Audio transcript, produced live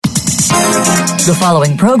The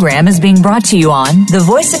following program is being brought to you on the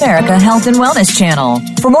Voice America Health and Wellness Channel.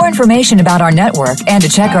 For more information about our network and to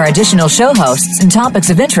check our additional show hosts and topics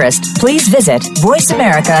of interest, please visit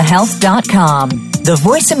voiceamericahealth.com. The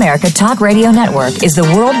Voice America Talk Radio Network is the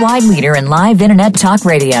worldwide leader in live Internet talk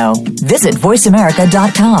radio. Visit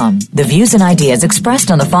voiceamerica.com. The views and ideas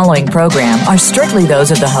expressed on the following program are strictly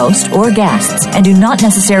those of the host or guests and do not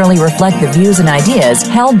necessarily reflect the views and ideas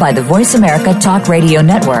held by the Voice America Talk Radio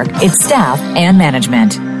Network, its staff, and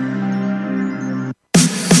management.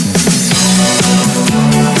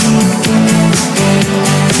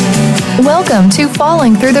 Welcome to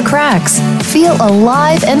Falling Through the Cracks. Feel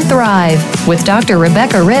alive and thrive with Dr.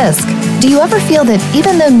 Rebecca Risk. Do you ever feel that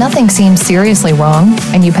even though nothing seems seriously wrong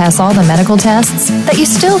and you pass all the medical tests, that you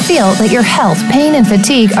still feel that your health, pain, and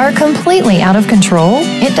fatigue are completely out of control?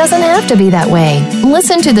 It doesn't have to be that way.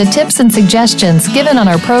 Listen to the tips and suggestions given on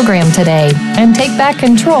our program today and take back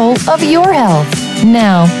control of your health.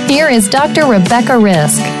 Now, here is Dr. Rebecca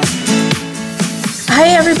Risk.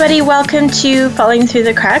 Hi everybody, welcome to Falling Through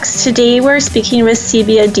the Cracks. Today we're speaking with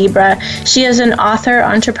Sebia Dibra. She is an author,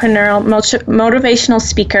 entrepreneurial, motivational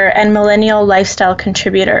speaker, and millennial lifestyle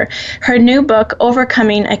contributor. Her new book,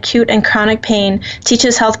 Overcoming Acute and Chronic Pain,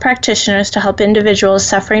 teaches health practitioners to help individuals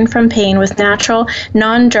suffering from pain with natural,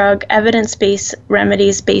 non-drug, evidence-based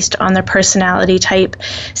remedies based on their personality type.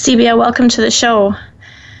 Sebia, welcome to the show.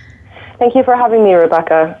 Thank you for having me,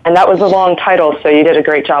 Rebecca. And that was a long title, so you did a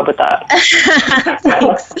great job with that.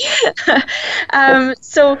 Thanks.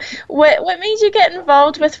 So what made you get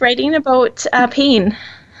involved with writing about pain?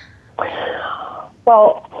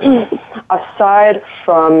 Well, aside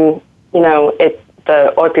from, the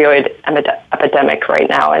opioid epidemic right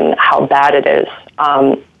now and how bad it is,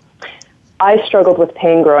 I struggled with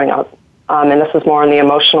pain growing up. And this is more on the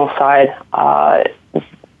emotional side.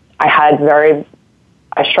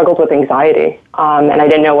 I struggled with anxiety, and I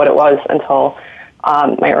didn't know what it was until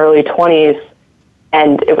my early 20s,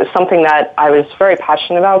 and it was something that I was very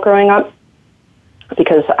passionate about growing up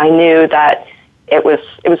because I knew that it was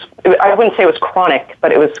I wouldn't say it was chronic,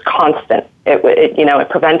 but it was constant. It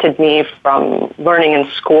prevented me from learning in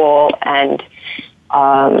school, and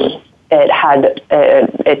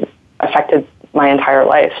it affected my entire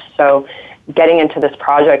life. So getting into this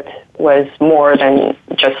project was more than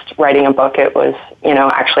just writing a book. It was,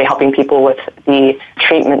 actually helping people with the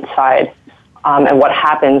treatment side and what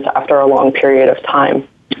happens after a long period of time.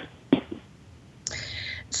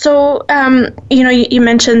 So, you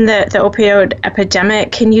mentioned the opioid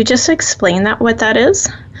epidemic. Can you just explain what that is?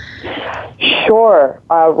 Sure.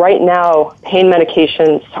 Right now, pain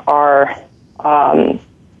medications are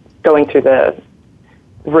going through the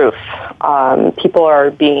roof. People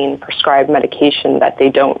are being prescribed medication that they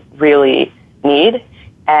don't really need,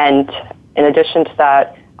 and in addition to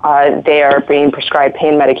that, they are being prescribed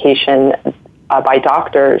pain medication by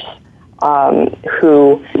doctors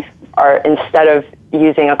who are, instead of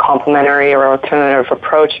using a complementary or alternative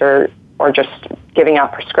approach or just giving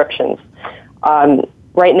out prescriptions.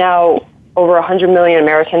 Right now, over 100 million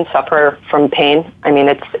Americans suffer from pain. I mean,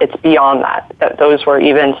 it's beyond that. Those were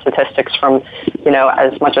even statistics from,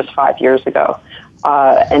 as much as 5 years ago.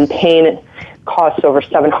 And pain costs over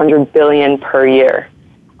 $700 billion per year.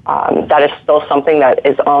 That is still something that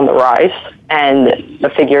is on the rise, and the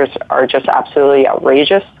figures are just absolutely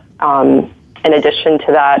outrageous. In addition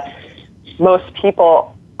to that, most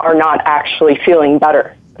people are not actually feeling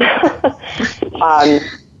better. And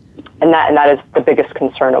that is the biggest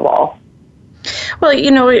concern of all. Well,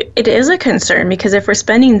 it is a concern because if we're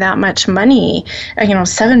spending that much money,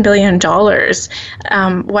 $7 billion,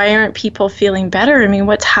 why aren't people feeling better? I mean,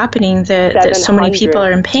 what's happening that so many people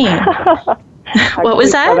are in pain? What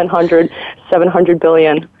was that? 700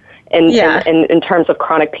 billion in terms of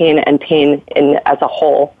chronic pain and pain as a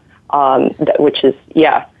whole, which is,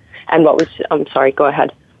 yeah. And what was, I'm sorry, go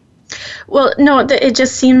ahead. Well, no, it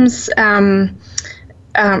just seems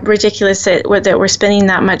ridiculous that we're spending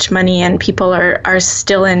that much money and people are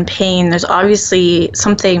still in pain. There's obviously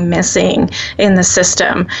something missing in the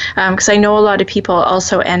system, because I know a lot of people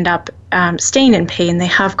also end up staying in pain. They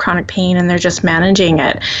have chronic pain and they're just managing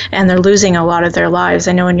it and they're losing a lot of their lives.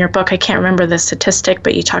 I know in your book, I can't remember the statistic,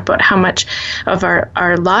 but you talk about how much of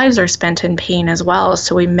our lives are spent in pain as well.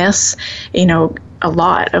 So we miss, a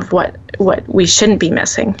lot of what we shouldn't be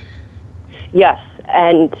missing. Yes.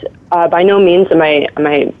 And by no means am I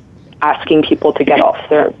asking people to get off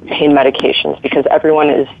their pain medications, because everyone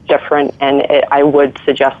is different, and I would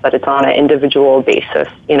suggest that it's on an individual basis.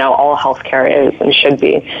 All healthcare is and should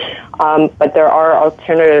be. But there are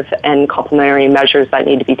alternative and complementary measures that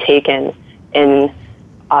need to be taken in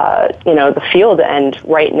the field. And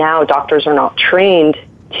right now, doctors are not trained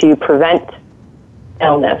to prevent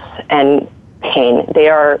illness and pain. They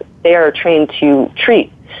are trained to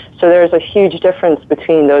treat. So there's a huge difference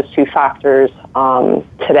between those two factors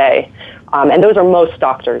today. And those are most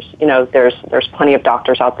doctors. There's plenty of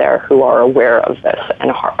doctors out there who are aware of this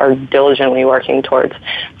and are diligently working towards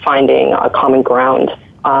finding a common ground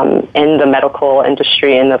in the medical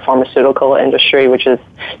industry, in the pharmaceutical industry, which is,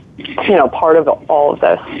 part of all of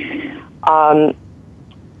this.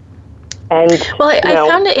 I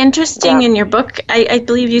found it interesting in your book. I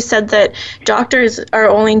believe you said that doctors are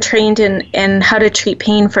only trained in how to treat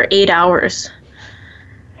pain for 8 hours.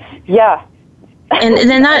 Yeah. And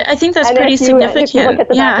then I think that's pretty significant. If you look at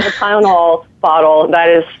the back of the Tylenol bottle, that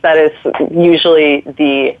is usually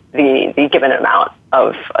the given amount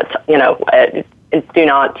of, do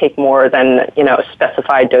not take more than, a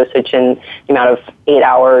specified dosage in the amount of 8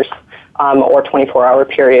 hours. Or 24-hour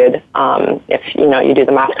period, if you do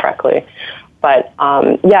the math correctly. But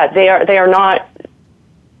they are not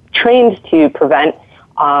trained to prevent,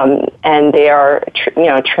 and they are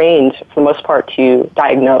trained for the most part to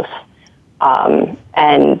diagnose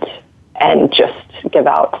and just give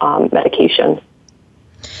out medication.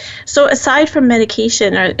 So aside from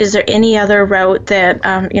medication, is there any other route that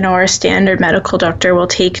our standard medical doctor will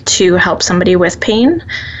take to help somebody with pain?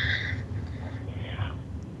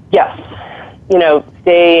 Yes.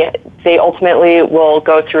 They ultimately will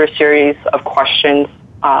go through a series of questions.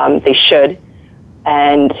 They should.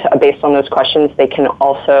 And based on those questions, they can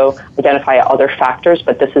also identify other factors,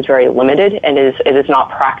 but this is very limited and it is not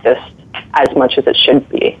practiced as much as it should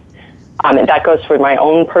be. And that goes for my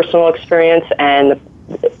own personal experience and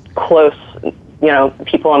close,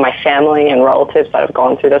 people in my family and relatives that have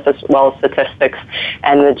gone through this, as well as statistics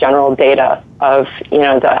and the general data of,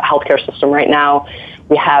 the healthcare system right now.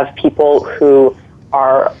 We have people who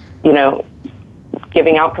are,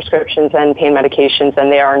 giving out prescriptions and pain medications,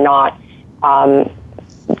 and they are not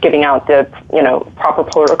giving out the, proper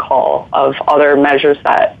protocol of other measures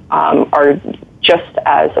that are just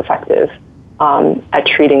as effective at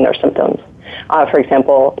treating their symptoms. For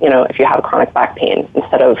example, if you have chronic back pain,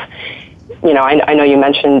 instead of, I know you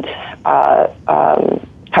mentioned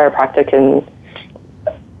chiropractic and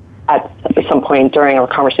at some point during our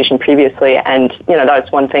conversation previously, and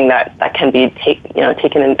that's one thing that can be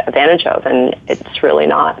taken advantage of, and it's really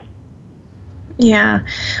not. Yeah.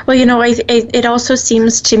 Well, it also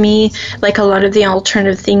seems to me like a lot of the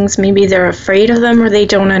alternative things, maybe they're afraid of them or they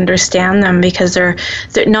don't understand them because they're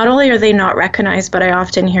not only are they not recognized, but I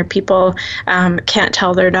often hear people can't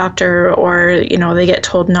tell their doctor or, they get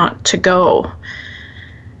told not to go.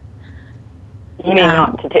 You mean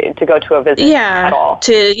not to go to a visit at all? Not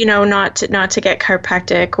to get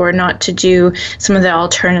chiropractic or not to do some of the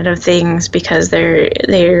alternative things because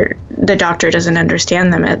the doctor doesn't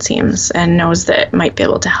understand them, it seems, and knows that it might be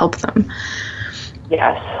able to help them.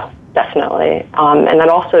 Yes, definitely. And that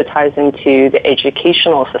also ties into the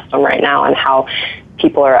educational system right now and how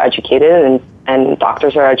people are educated and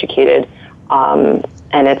doctors are educated. And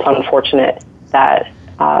it's unfortunate that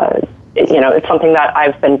it's something that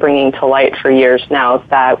I've been bringing to light for years now,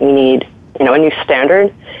 that we need, a new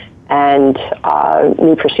standard and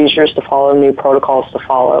new procedures to follow, new protocols to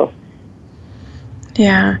follow.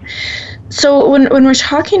 Yeah. So when we're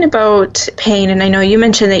talking about pain, and I know you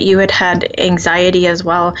mentioned that you had anxiety as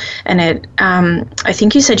well, and I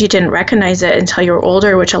think you said you didn't recognize it until you were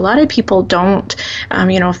older, which a lot of people don't.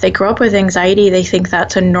 If they grow up with anxiety, they think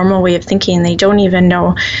that's a normal way of thinking. They don't even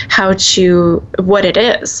know what it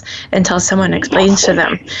is until someone explains to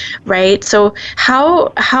them, right? So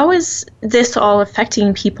how is this all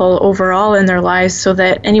affecting people overall in their lives so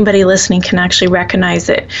that anybody listening can actually recognize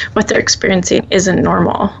that what they're experiencing isn't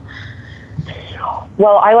normal?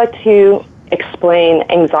 Well, I like to explain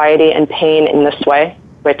anxiety and pain in this way,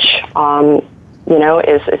 which,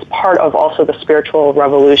 is part of also the spiritual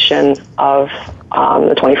revolution of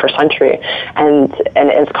the 21st century. And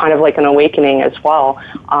it's kind of like an awakening as well.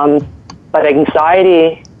 But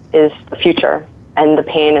anxiety is the future and the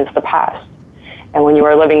pain is the past. And when you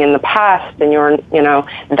are living in the past and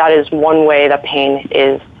that is one way that pain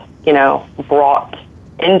is, brought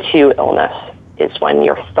into illness, is when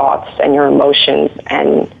your thoughts and your emotions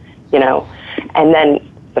and then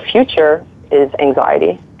the future is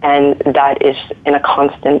anxiety, and that is in a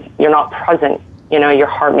constant, you're not present, your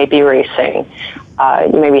heart may be racing,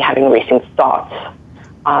 you may be having racing thoughts,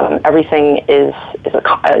 everything is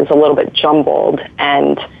a little bit jumbled,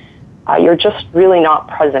 and you're just really not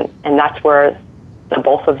present, and that's where the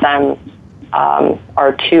both of them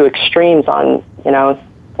are two extremes on,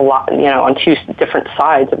 a lot, on two different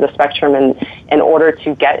sides of the spectrum. And in order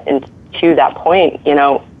to get into that point,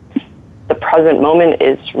 the present moment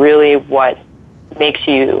is really what makes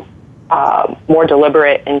you more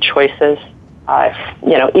deliberate in choices,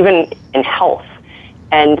 even in health,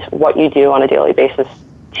 and what you do on a daily basis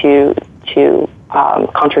to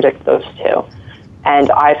contradict those two.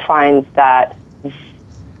 And I find that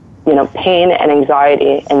pain and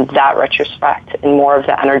anxiety in that retrospect, in more of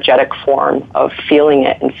the energetic form of feeling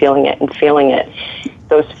it and feeling it and feeling it,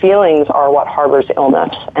 those feelings are what harbors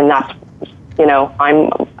illness. And that's,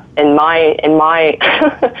 I'm in my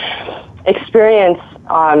experience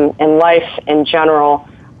in life in general,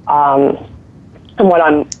 and what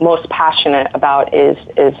I'm most passionate about is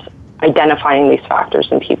identifying these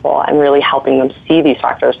factors in people and really helping them see these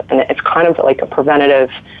factors. And it's kind of like a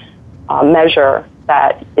preventative measure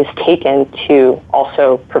that is taken to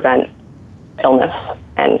also prevent illness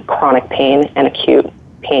and chronic pain and acute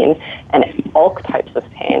pain and all types of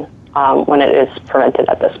pain when it is prevented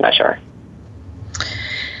at this measure.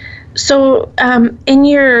 So, in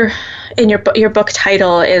your book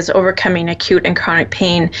title is Overcoming Acute and Chronic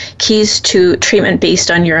Pain: Keys to Treatment Based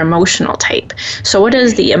on Your Emotional Type. So what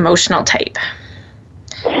is the emotional type?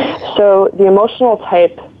 So the emotional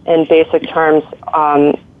type, in basic terms,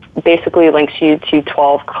 basically links you to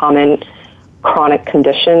 12 common chronic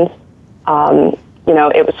conditions.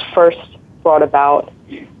 It was first brought about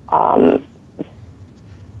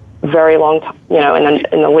very long time,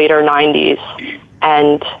 in the later 90s,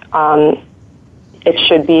 and it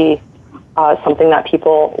should be something that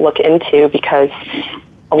people look into because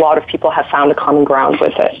a lot of people have found a common ground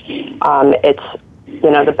with it. It's,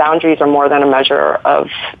 the boundaries are more than a measure of,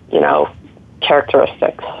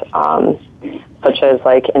 characteristics, such as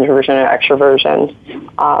like introversion and extroversion.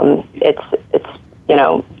 It's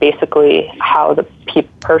basically how the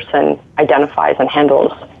person identifies and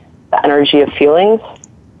handles the energy of feelings,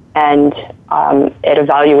 and it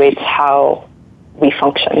evaluates how we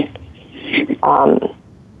function.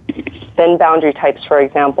 Then boundary types, for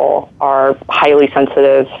example, are highly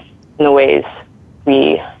sensitive in the ways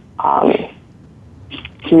we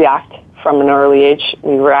react from an early age.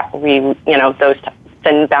 Those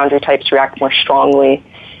then boundary types react more strongly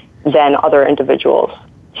than other individuals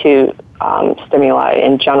to stimuli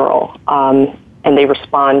in general, and they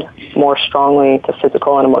respond more strongly to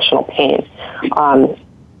physical and emotional pain.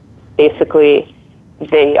 Basically,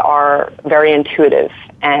 they are very intuitive,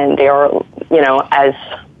 and they are, as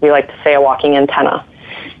we like to say, a walking antenna.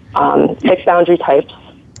 Fixed boundary types,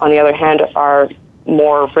 on the other hand, are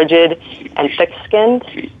more rigid and thick-skinned.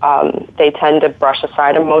 They tend to brush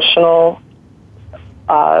aside emotional,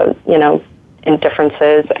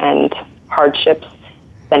 indifferences and hardships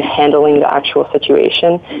than handling the actual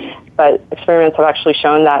situation. But experiments have actually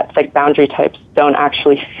shown that thick boundary types don't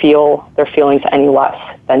actually feel their feelings any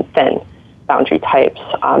less than thin boundary types.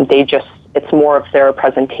 It's more of their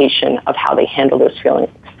presentation of how they handle those feelings.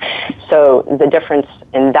 So the difference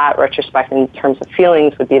in that retrospect in terms of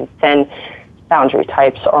feelings would be the thin boundary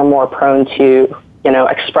types are more prone to,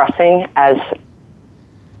 expressing as,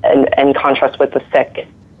 in contrast with the thick,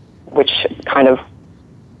 which kind of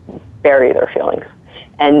bury their feelings.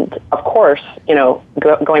 And of course,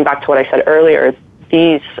 going back to what I said earlier,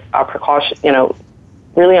 these precautions,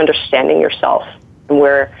 really understanding yourself and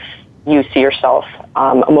where you see yourself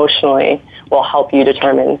emotionally will help you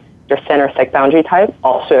determine your thin or thick boundary type.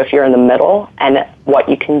 Also, if you're in the middle, and what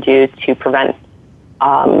you can do to prevent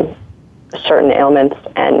certain ailments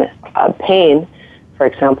and pain, for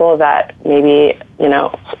example, that maybe,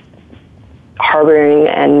 harboring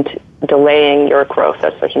and delaying your growth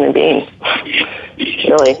as a human being,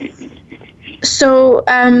 really. So,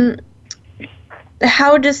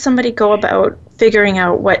 how does somebody go about figuring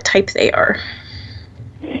out what type they are?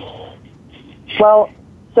 Well,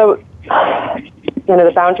 so,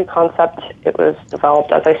 the boundary concept, it was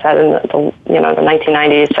developed, as I said, in the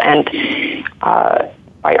 1990s, and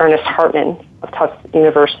by Ernest Hartman of Tufts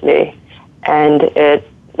University, and it,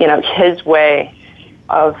 his way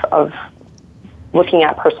of looking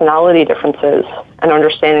at personality differences and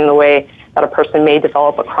understanding the way that a person may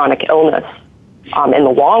develop a chronic illness in the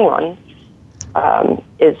long run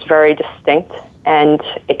is very distinct, and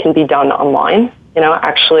it can be done online.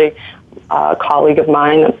 Actually, a colleague of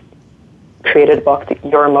mine created a book,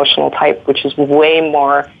 Your Emotional Type, which is way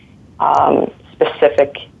more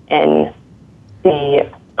specific in the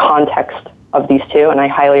context of these two, and I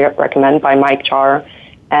highly recommend, by Mike Jarr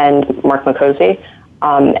and Mark McCosey.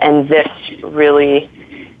 And this really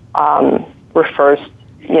refers,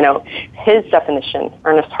 his definition,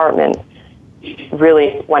 Ernest Hartman,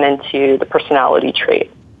 really went into the personality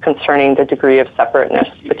trait concerning the degree of separateness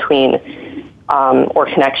between or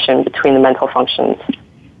connection between the mental functions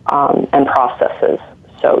and processes.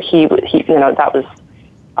 So he that was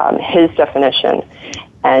his definition,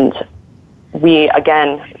 and we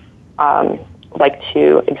again like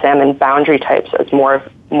to examine boundary types as more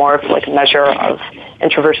of like a measure of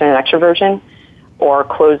introversion and extroversion, or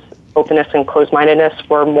openness and closed-mindedness.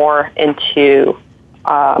 We're more into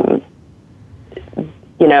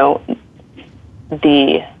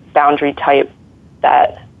the boundary type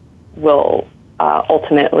that will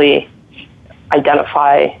ultimately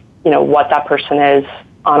identify what that person is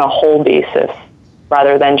on a whole basis,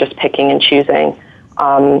 rather than just picking and choosing.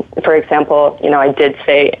 For example, I did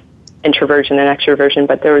say introversion and extroversion,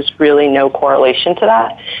 but there was really no correlation to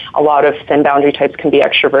that. A lot of thin boundary types can be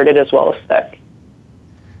extroverted as well as thick.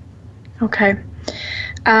 Okay.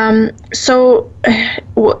 So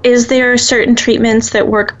is there certain treatments that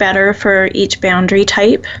work better for each boundary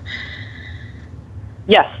type?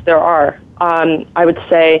 Yes, there are. I would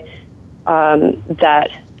say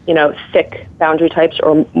that, thick boundary types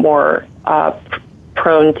are more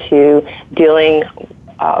prone to dealing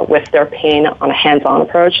with their pain on a hands-on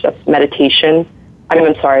approach. That's meditation.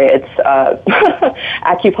 It's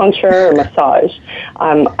acupuncture or massage.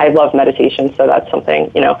 I love meditation, so that's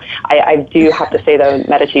something, I do have to say, though,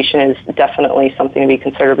 meditation is definitely something to be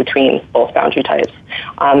considered between both boundary types.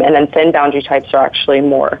 And then thin boundary types are actually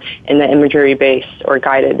more in the imagery-based or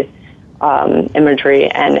guided imagery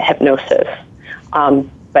and hypnosis.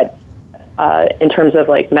 But in terms of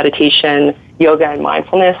like meditation, yoga, and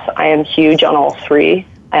mindfulness, I am huge on all three.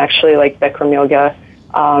 I actually like Bikram yoga,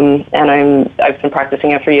 and I've been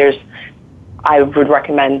practicing it for years. I would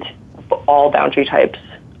recommend all boundary types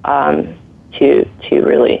to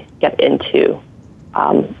really get into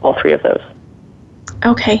all three of those.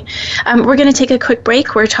 Okay. We're going to take a quick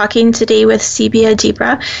break. We're talking today with Sebia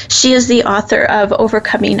Dibra. She is the author of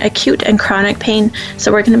Overcoming Acute and Chronic Pain.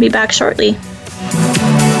 So we're going to be back shortly.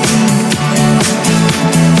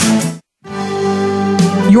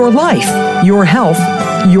 Your life, your health,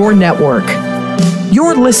 your network.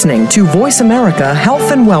 You're listening to Voice America Health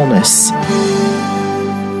and Wellness.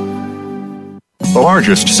 The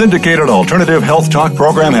largest syndicated alternative health talk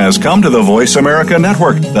program has come to the Voice America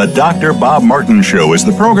Network. The Dr. Bob Martin Show is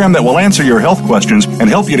the program that will answer your health questions and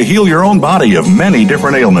help you to heal your own body of many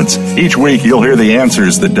different ailments. Each week, you'll hear the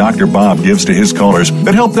answers that Dr. Bob gives to his callers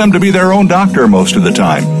that help them to be their own doctor most of the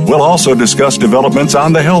time. We'll also discuss developments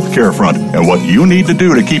on the healthcare front and what you need to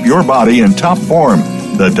do to keep your body in top form.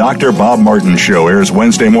 The Dr. Bob Martin Show airs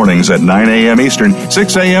Wednesday mornings at 9 a.m. Eastern,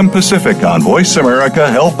 6 a.m. Pacific on Voice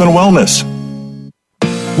America Health and Wellness.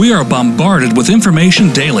 We are bombarded with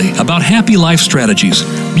information daily about happy life strategies,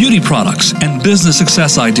 beauty products, and business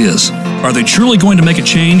success ideas. Are they truly going to make a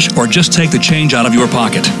change or just take the change out of your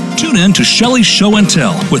pocket? Tune in to Shelley's Show and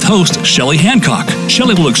Tell with host Shelley Hancock.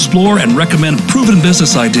 Shelley will explore and recommend proven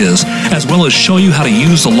business ideas, as well as show you how to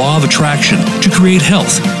use the law of attraction to create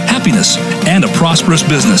health, happiness, and a prosperous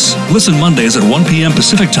business. Listen Mondays at 1 p.m.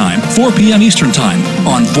 Pacific Time, 4 p.m. Eastern Time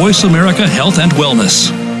on Voice America Health and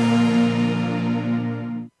Wellness.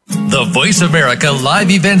 The Voice America Live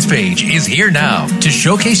Events page is here now to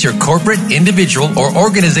showcase your corporate, individual, or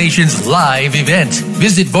organization's live event.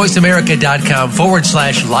 Visit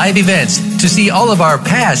voiceamerica.com/live events to see all of our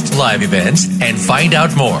past live events and find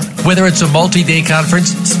out more. Whether it's a multi-day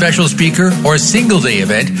conference, special speaker, or single-day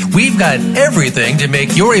event, we've got everything to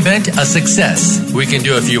make your event a success. We can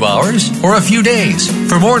do a few hours or a few days.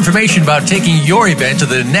 For more information about taking your event to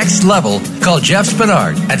the next level, call Jeff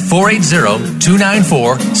Spinard at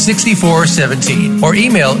 480-294-6417 or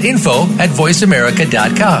email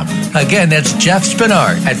info@voiceamerica.com. Again, that's Jeff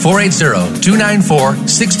Spinard at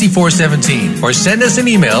 480-294-6417 or send us an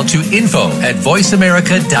email to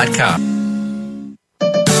info@voiceamerica.com.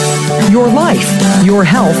 Your life, your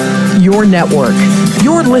health, your network.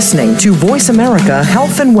 You're listening to Voice America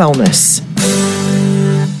Health and Wellness.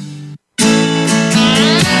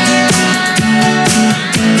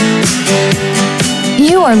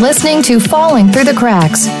 You are listening to Falling Through the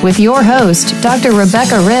Cracks with your host, Dr.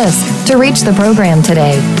 Rebecca Risk. To reach the program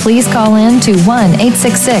today, please call in to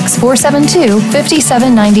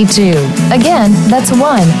 1-866-472-5792. Again, that's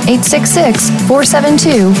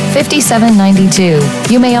 1-866-472-5792.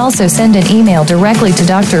 You may also send an email directly to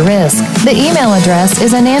Dr. Risk. The email address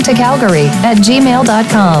is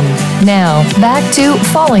anantacalgary@gmail.com. Now, back to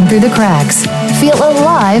Falling Through the Cracks. Feel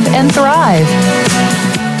alive and thrive.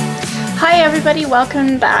 Hi everybody,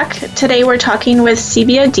 welcome back. Today we're talking with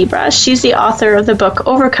Sebia Dibra. She's the author of the book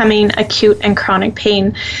Overcoming Acute and Chronic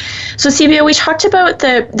Pain. So Sebia, we talked about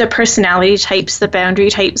the personality types, the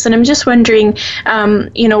boundary types, and I'm just wondering,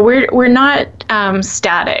 we're not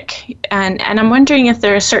static, and I'm wondering if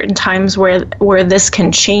there are certain times where this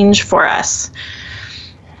can change for us.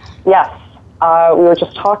 Yes, we were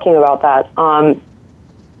just talking about that.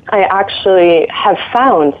 I actually have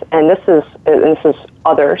found, and this is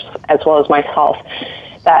others as well as myself,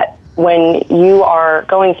 that when you are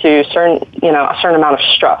going through a certain amount of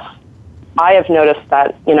stress, I have noticed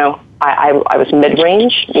that, I was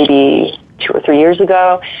mid-range maybe 2 or 3 years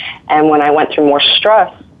ago, and when I went through more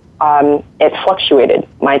stress, it fluctuated.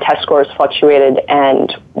 My test scores fluctuated,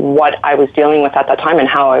 and what I was dealing with at that time and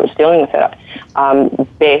how I was dealing with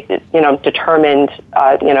it, determined,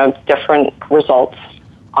 different results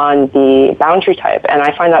on the boundary type. And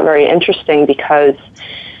I find that very interesting because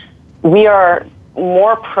we are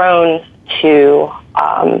more prone to,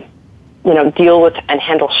 deal with and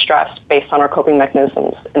handle stress based on our coping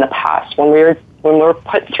mechanisms in the past. When we're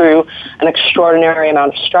put through an extraordinary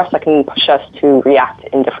amount of stress, that can push us to react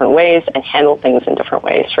in different ways and handle things in different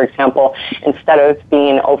ways. For example, instead of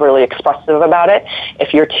being overly expressive about it,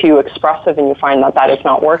 if you're too expressive and you find that is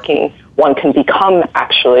not working, one can become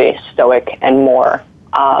actually stoic and more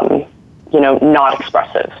not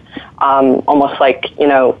expressive, almost like,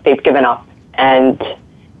 they've given up, and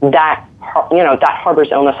that harbors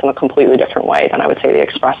illness in a completely different way than I would say the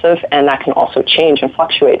expressive, and that can also change and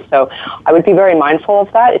fluctuate. So I would be very mindful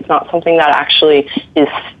of that. It's not something that actually is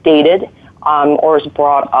stated or is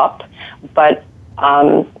brought up, but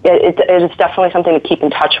it is definitely something to keep in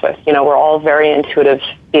touch with. We're all very intuitive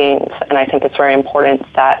beings, and I think it's very important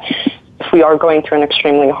that if we are going through an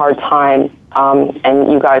extremely hard time,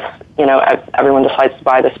 and you guys, everyone decides to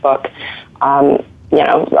buy this book,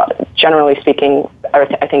 generally speaking,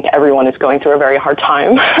 I think everyone is going through a very hard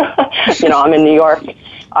time. I'm in New York.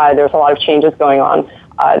 There's a lot of changes going on.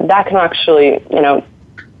 That can actually,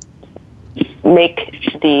 make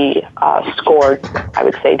the score, I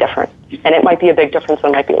would say, different. And it might be a big difference,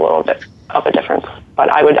 and it might be a little bit of a difference. But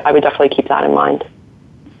I would definitely keep that in mind.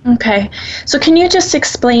 Okay. So can you just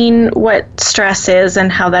explain what stress is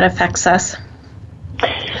and how that affects us?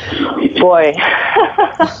 Boy.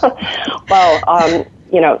 Well,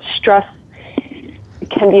 stress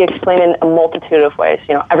can be explained in a multitude of ways.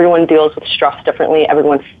 Everyone deals with stress differently.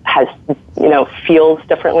 Everyone has, feels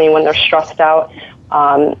differently when they're stressed out.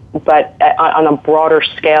 But on a broader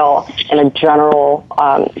scale, in a general,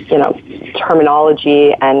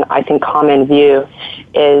 terminology and I think common view,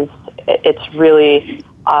 is it's really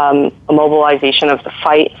a mobilization of the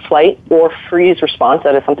fight, flight, or freeze response.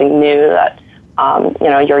 That is something new that,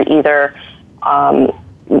 you're either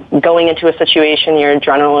going into a situation, your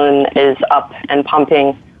adrenaline is up and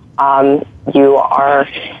pumping, you are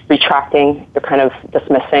retracting, you're kind of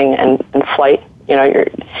dismissing and flight,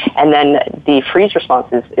 and then the freeze response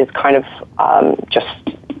is kind of just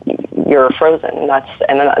you're frozen. And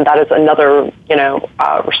that is another,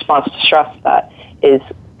 response to stress that is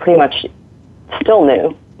pretty much still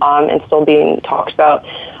new and still being talked about.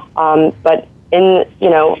 But in,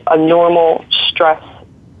 a normal stress,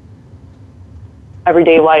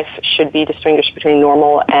 everyday life should be distinguished between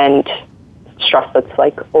normal and stress that's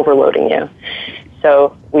like overloading you.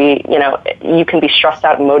 So you can be stressed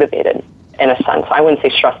out and motivated in a sense. I wouldn't say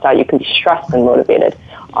stressed out, you can be stressed and motivated.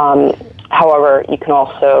 However, you can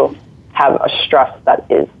also have a stress that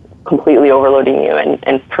is completely overloading you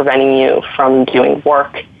and preventing you from doing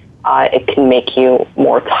work. It can make you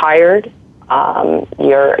more tired.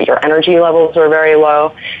 Your energy levels are very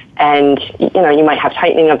low, and you might have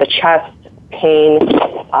tightening of the chest, pain,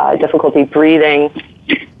 difficulty breathing.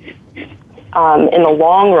 In the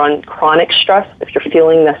long run, chronic stress, if you're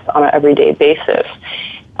feeling this on an everyday basis,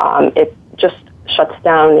 it just shuts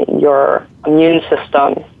down your immune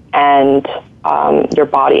system and your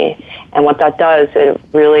body. And what that does,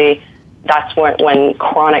 that's when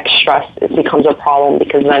chronic stress becomes a problem,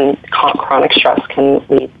 because then chronic stress can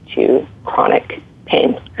lead to chronic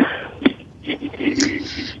pain.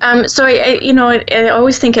 So I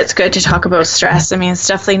always think it's good to talk about stress. I mean, it's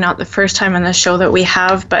definitely not the first time on the show that we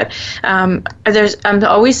have, but I'm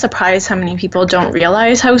always surprised how many people don't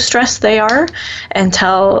realize how stressed they are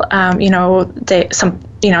until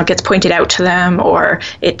it gets pointed out to them, or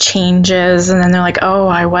it changes, and then they're like, oh,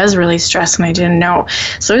 I was really stressed and I didn't know.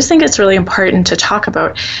 So I always think it's really important to talk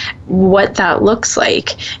about what that looks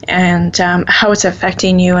like and how it's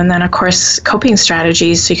affecting you, and then of course coping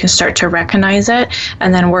strategies so you can start to recognize it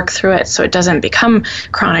and then work through it so it doesn't become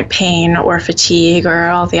chronic pain or fatigue or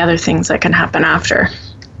all the other things that can happen after.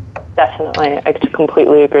 Definitely. I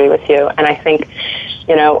completely agree with you. And I think,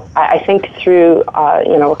 I think through,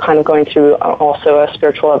 we're kind of going through also a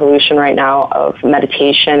spiritual evolution right now of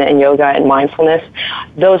meditation and yoga and mindfulness.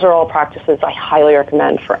 Those are all practices I highly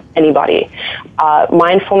recommend for anybody.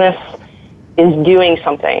 Mindfulness is doing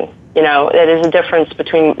something. There is a difference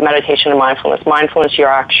between meditation and mindfulness. Mindfulness, you're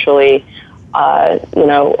actually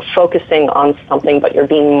focusing on something, but you're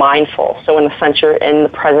being mindful. So in a sense, you're in the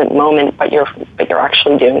present moment, but you're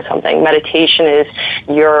actually doing something. Meditation is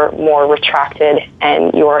you're more retracted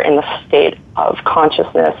and you're in the state of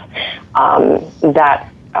consciousness.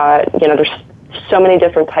 There's so many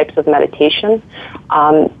different types of meditation.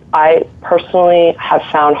 I personally have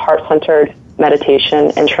found heart-centered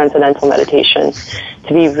meditation and transcendental meditation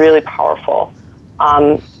to be really powerful.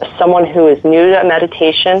 Someone who is new to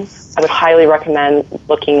meditation, I would highly recommend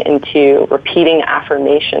looking into repeating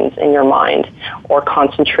affirmations in your mind or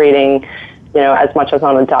concentrating, as much as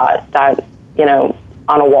on a dot,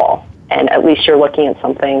 on a wall, and at least you're looking at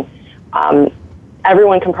something.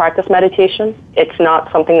 Everyone can practice meditation. It's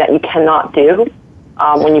not something that you cannot do.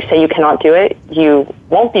 When you say you cannot do it, you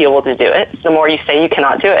won't be able to do it the more you say you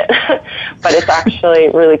cannot do it. But it's actually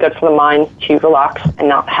really good for the mind to relax and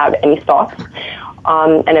not have any thoughts.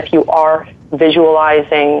 And if you are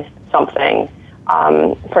visualizing something,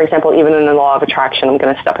 for example, even in the law of attraction, I'm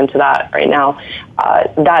going to step into that right now.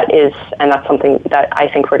 That's something that I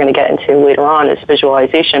think we're going to get into later on, is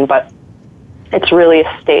visualization, but it's really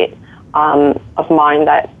a state of mind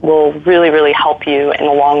that will really, really help you in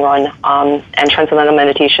the long run. And transcendental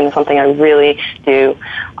meditation is something I really do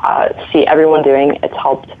see everyone doing. It's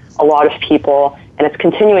helped a lot of people, and it's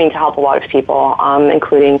continuing to help a lot of people,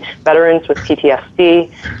 including veterans with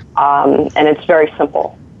PTSD, and it's very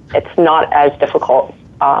simple. It's not as difficult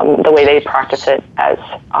the way they practice it as,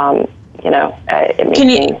 it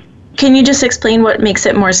makes Can you just explain what makes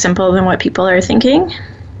it more simple than what people are thinking?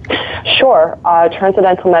 Sure.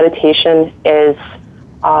 Transcendental meditation is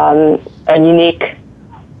a unique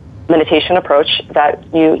meditation approach that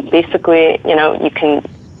you basically, you can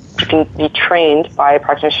be trained by a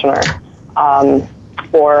practitioner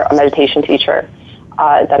or a meditation teacher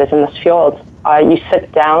that is in this field. You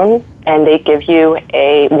sit down and they give you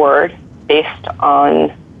a word based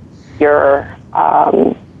on your,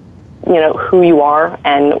 who you are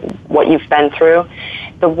and what you've been through.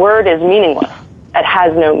 The word is meaningless. It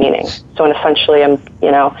has no meaning. So essentially,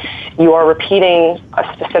 you are repeating a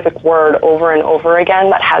specific word over and over again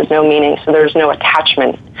that has no meaning. So there's no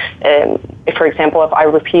attachment. For example, if I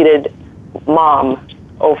repeated mom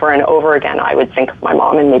over and over again, I would think of my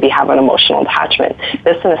mom and maybe have an emotional attachment.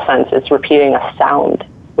 This, in a sense, is repeating a sound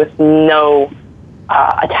with no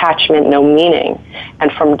attachment, no meaning.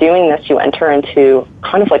 And from doing this, you enter into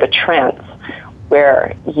kind of like a trance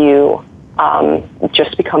where you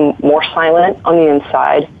just become more silent on the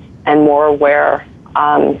inside and more aware.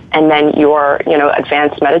 And then your,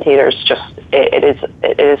 advanced meditators it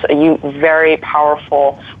is a very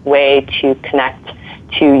powerful way to connect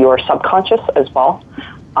to your subconscious as well.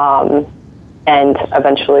 And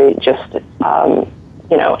eventually just,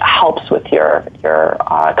 helps with your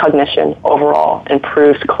cognition overall,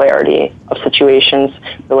 improves clarity of situations,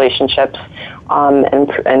 relationships,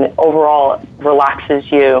 and overall relaxes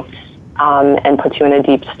you and puts you in a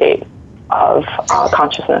deep state of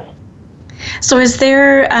consciousness. So is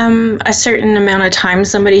there a certain amount of time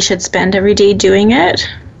somebody should spend every day doing it?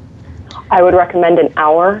 I would recommend an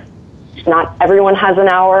hour. Not everyone has an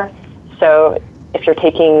hour. So if you're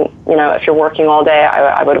taking, if you're working all day,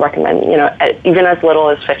 I would recommend, even as little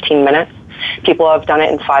as 15 minutes. People have done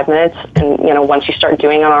it in 5 minutes. And, once you start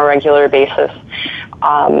doing it on a regular basis,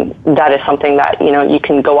 that is something that, you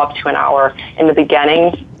can go up to an hour. In the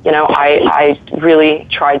beginning, I really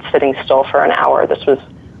tried sitting still for an hour. This was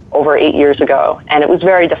over 8 years ago, and it was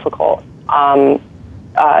very difficult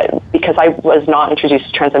because I was not introduced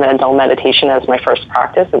to transcendental meditation as my first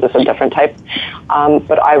practice. It was a different type.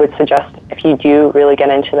 But I would suggest if you do really get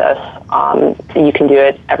into this, you can do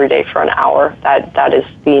it every day for an hour. That is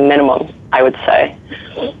the minimum, I would say.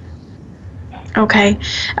 Okay.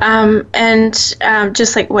 And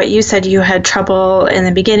just like what you said, you had trouble in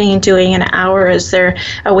the beginning doing an hour. Is there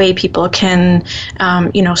a way people can,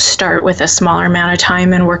 start with a smaller amount of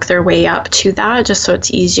time and work their way up to that just so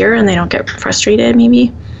it's easier and they don't get frustrated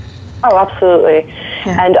maybe? Oh, absolutely.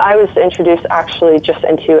 Yeah. And I was introduced actually just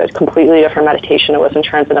into a completely different meditation. It wasn't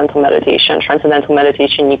transcendental meditation. Transcendental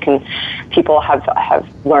meditation, people have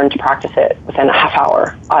learned to practice it within a half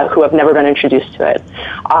hour who have never been introduced to it.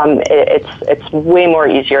 It's way more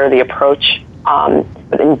easier, the approach.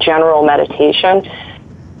 But in general meditation,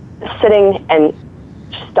 sitting and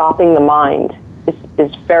stopping the mind is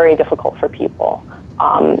is very difficult for people,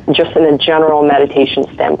 just in a general meditation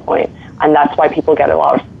standpoint. And that's why people get a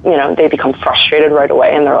lot of, they become frustrated right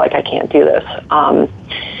away and they're like, I can't do this.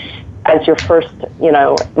 As your first,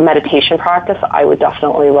 meditation practice, I would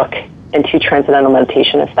definitely look into transcendental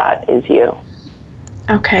meditation if that is you.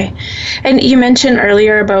 Okay. And you mentioned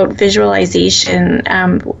earlier about visualization.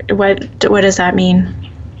 What does that mean?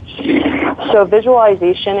 So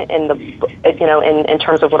visualization in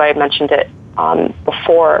terms of what I had mentioned it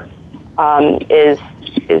before, is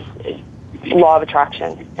law of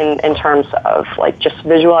attraction in terms of like just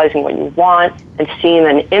visualizing what you want and seeing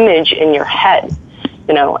an image in your head.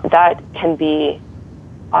 That can be,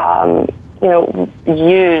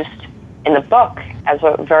 used in the book as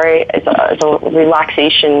a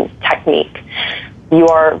relaxation technique. You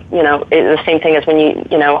are, the same thing as when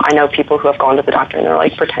I know people who have gone to the doctor and they're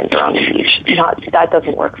like, pretend you're on the beach. That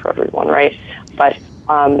doesn't work for everyone, right? But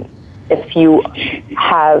if you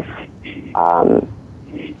have,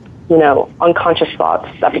 unconscious thoughts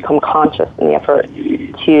that become conscious in the effort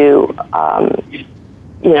to,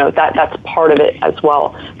 that's part of it as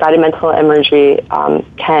well. Guided mental imagery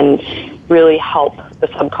can really help the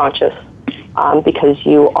subconscious because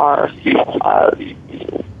you are,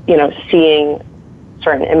 seeing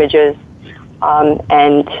certain images,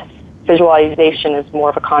 and visualization is more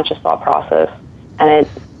of a conscious thought process. And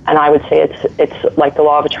I would say it's like the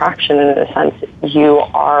law of attraction in a sense. You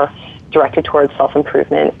are directed towards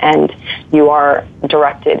self-improvement, and you are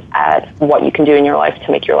directed at what you can do in your life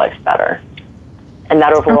to make your life better. And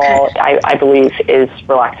that overall, okay, I believe, is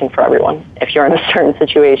relaxing for everyone. If you're in a certain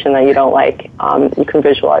situation that you don't like, you can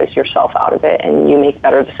visualize yourself out of it, and you make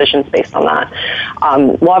better decisions based on that.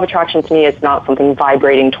 Law of attraction to me is not something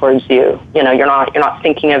vibrating towards you. You're not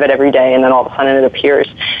thinking of it every day, and then all of a sudden it appears.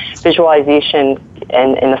 Visualization,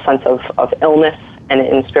 in the sense of illness and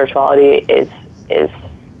in spirituality, is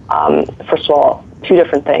first of all, two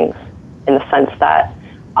different things. In the sense that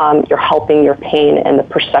you're helping your pain and the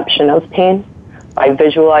perception of pain by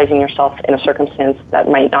visualizing yourself in a circumstance that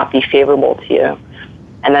might not be favorable to you.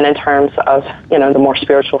 And then in terms of, the more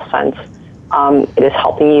spiritual sense, it is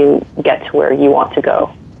helping you get to where you want to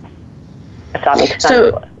go, if that makes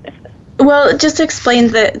sense. Well, just explain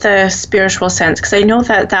the spiritual sense, because I know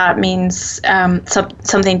that means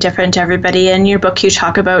something different to everybody. In your book, you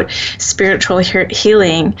talk about spiritual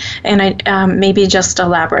healing, and I maybe just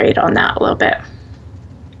elaborate on that a little bit.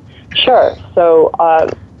 Sure. So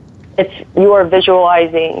if you are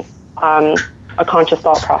visualizing a conscious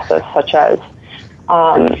thought process, such as,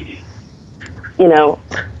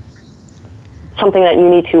 something that you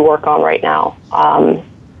need to work on right now.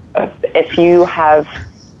 If you have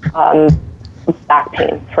back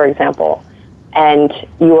pain, for example, and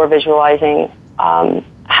you are visualizing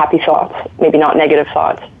happy thoughts, maybe not negative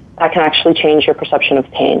thoughts, that can actually change your perception of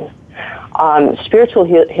pain. Spiritual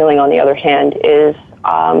healing, on the other hand, is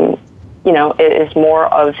it is more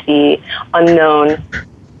of the unknown,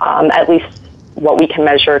 at least what we can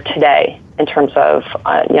measure today in terms of,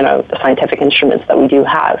 the scientific instruments that we do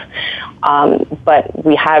have. But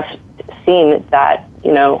we have seen that,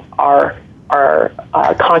 our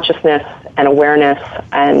consciousness and awareness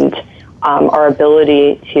and our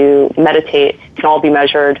ability to meditate can all be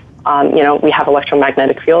measured. We have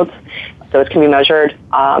electromagnetic fields, so it can be measured,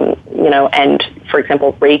 and, for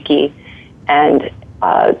example, Reiki and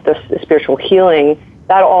the spiritual healing,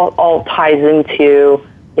 that all ties into,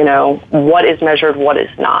 what is measured, what is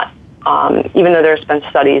not. Even though there's been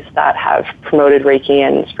studies that have promoted Reiki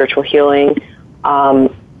and spiritual healing,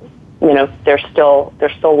 there's still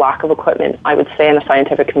lack of equipment, I would say, in the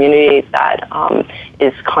scientific community that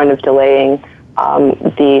is kind of delaying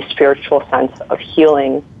the spiritual sense of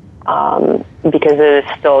healing because it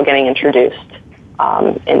is still getting introduced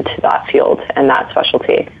into that field and that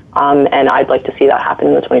specialty. And I'd like to see that happen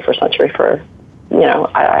in the 21st century for,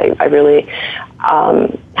 I really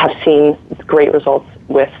have seen great results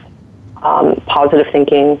with positive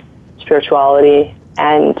thinking, spirituality,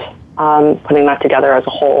 and putting that together as a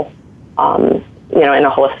whole, in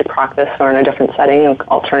a holistic practice or in a different setting,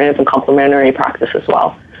 alternative and complementary practice as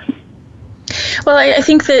well. Well, I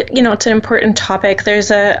think that, it's an important topic.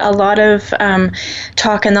 There's a lot of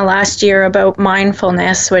talk in the last year about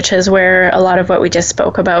mindfulness, which is where a lot of what we just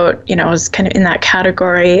spoke about, is kind of in that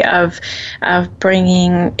category of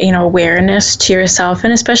bringing, awareness to yourself.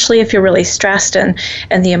 And especially if you're really stressed and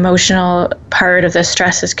the emotional part of the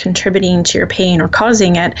stress is contributing to your pain or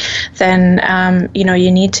causing it, then,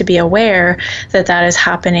 you need to be aware that is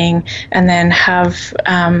happening and then have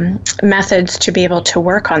methods to be able to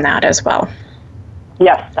work on that as well.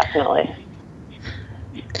 Yes, definitely.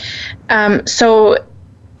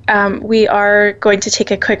 we are going to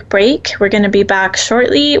take a quick break. We're going to be back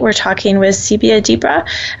shortly. We're talking with Sebia Dibra.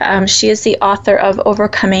 She is the author of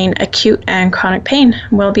Overcoming Acute and Chronic Pain.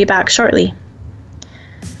 We'll be back shortly.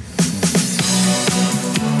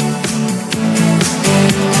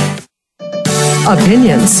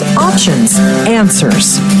 Opinions, options,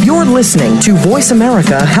 answers. You're listening to Voice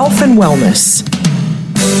America Health and Wellness.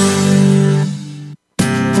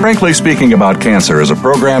 Frankly Speaking About Cancer is a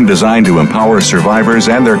program designed to empower survivors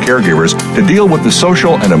and their caregivers to deal with the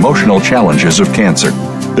social and emotional challenges of cancer.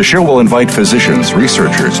 The show will invite physicians,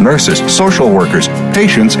 researchers, nurses, social workers,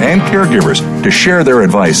 patients, and caregivers to share their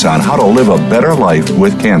advice on how to live a better life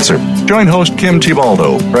with cancer. Join host Kim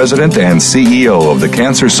Tibaldo, President and CEO of the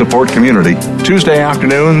Cancer Support Community, Tuesday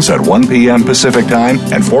afternoons at 1 p.m. Pacific Time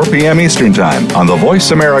and 4 p.m. Eastern Time on the Voice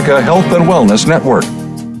America Health and Wellness Network.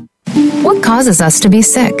 What causes us to be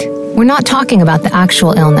sick? We're not talking about the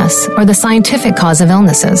actual illness or the scientific cause of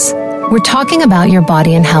illnesses. We're talking about your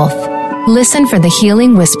body and health. Listen for the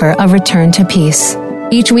healing whisper of return to peace.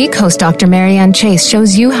 Each week, host Dr. Marianne Chase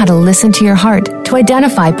shows you how to listen to your heart to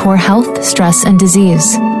identify poor health, stress, and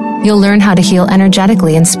disease. You'll learn how to heal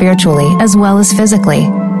energetically and spiritually, as well as physically.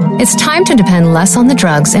 It's time to depend less on the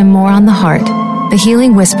drugs and more on the heart. The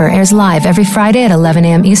Healing Whisper airs live every Friday at 11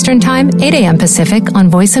 a.m. Eastern Time, 8 a.m. Pacific on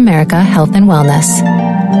Voice America Health and Wellness.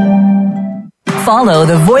 Follow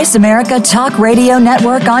the Voice America Talk Radio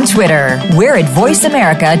Network on Twitter. We're at Voice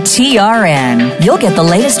America TRN. You'll get the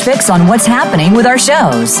latest fix on what's happening with our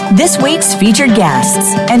shows, this week's featured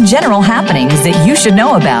guests, and general happenings that you should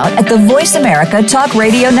know about at the Voice America Talk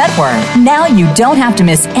Radio Network. Now you don't have to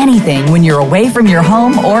miss anything when you're away from your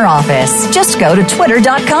home or office. Just go to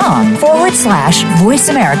twitter.com/Voice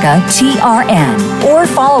America TRN or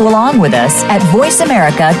follow along with us at Voice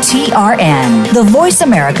America TRN, the Voice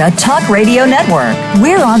America Talk Radio Network.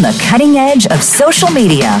 We're on the cutting edge of social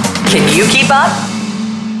media. Can you keep up?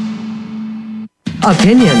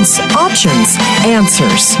 Opinions, options,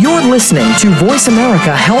 answers. You're listening to Voice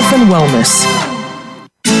America Health and Wellness.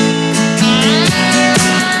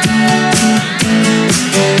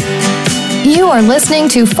 You are listening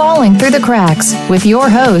to Falling Through the Cracks with your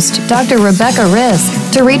host, Dr. Rebecca Risk.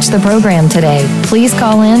 To reach the program today, please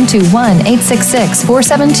call in to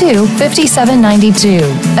 1-866-472-5792.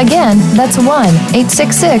 Again, that's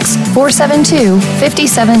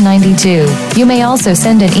 1-866-472-5792. You may also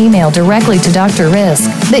send an email directly to Dr. Risk.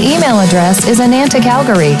 The email address is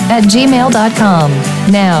anantacalgary@gmail.com.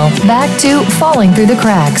 Now, back to Falling Through the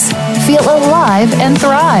Cracks. Feel alive and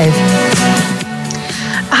thrive.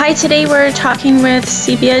 Hi, today we're talking with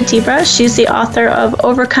Sebia Dibra. She's the author of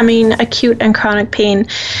Overcoming Acute and Chronic Pain.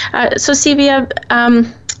 So Sebia,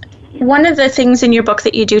 one of the things in your book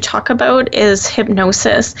that you do talk about is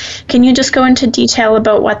hypnosis. Can you just go into detail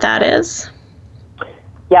about what that is?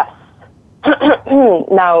 Yes.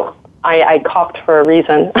 Now, I coughed for a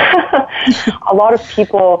reason. A lot of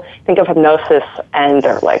people think of hypnosis and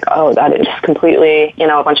they're like, oh, that is just completely,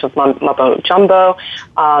 a bunch of mumbo jumbo.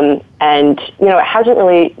 And, it hasn't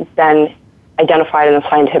really been identified in the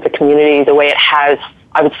scientific community the way it has,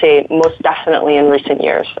 I would say, most definitely in recent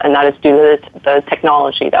years. And that is due to the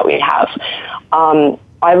technology that we have. A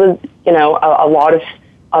lot of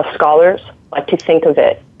scholars like to think of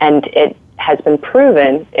it, and it has been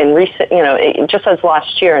proven in recent, just as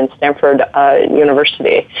last year in Stanford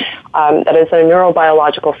University, that is a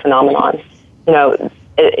neurobiological phenomenon. It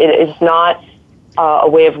is not a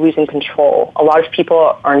way of losing control. A lot of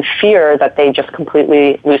people are in fear that they just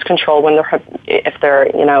completely lose control when if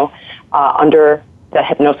they're under the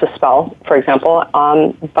hypnosis spell, for example.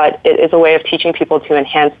 But it is a way of teaching people to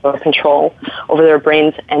enhance their control over their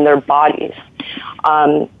brains and their bodies.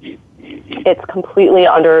 It's completely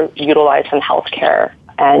underutilized in healthcare,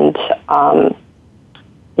 and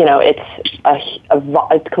it's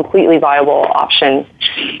a completely viable option,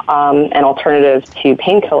 an alternative to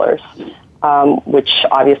painkillers, which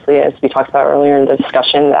obviously, as we talked about earlier in the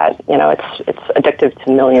discussion, that it's addictive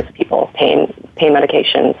to millions of people. Pain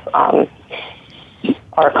medications are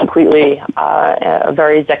completely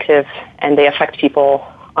very addictive, and they affect people.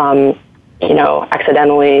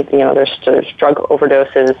 Accidentally, there's drug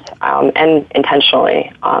overdoses, and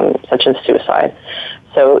intentionally, such as suicide.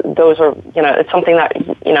 So those are, it's something that,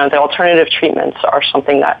 the alternative treatments are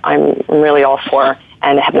something that I'm really all for,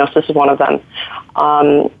 and hypnosis is one of them.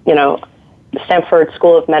 The Stanford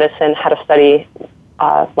School of Medicine had a study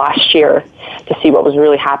last year to see what was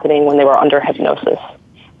really happening when they were under hypnosis.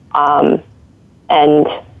 And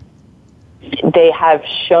they have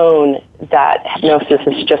shown that hypnosis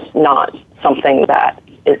is just not something that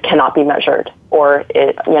it cannot be measured. Or,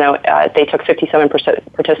 they took 57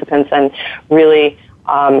 participants and really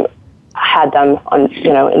had them on,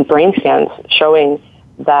 in brain scans showing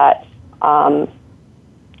that,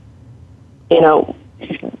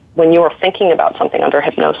 when you are thinking about something under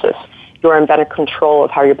hypnosis, you are in better control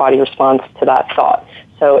of how your body responds to that thought.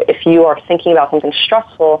 So if you are thinking about something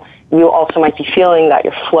stressful, you also might be feeling that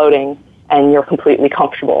you're floating and you're completely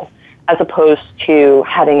comfortable, as opposed to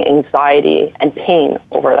having anxiety and pain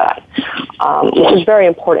over that, which is very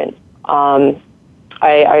important. I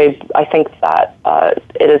think that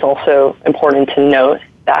it is also important to note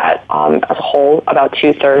that as a whole, about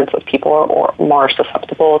 2/3 of people are more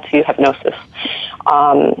susceptible to hypnosis,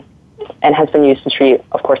 and has been used to treat,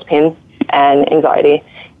 of course, pain and anxiety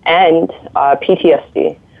and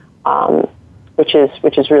PTSD, which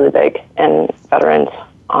is really big in veterans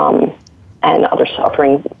and others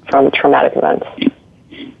suffering from traumatic events.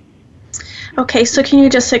 Okay, so can you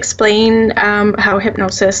just explain how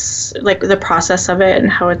hypnosis, like the process of it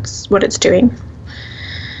and what it's doing?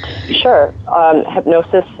 Sure.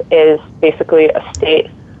 Hypnosis is basically a state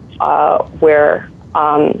where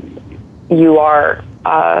you are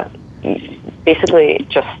basically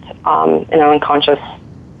just in an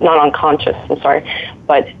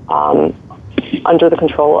but under the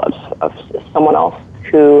control of someone else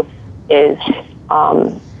who is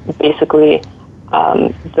basically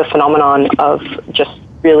the phenomenon of just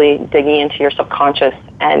really digging into your subconscious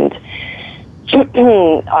and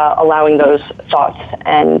allowing those thoughts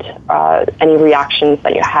and any reactions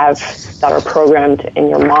that you have that are programmed in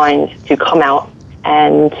your mind to come out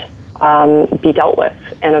and be dealt with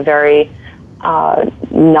in a very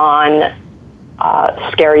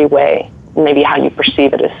non-scary way, maybe how you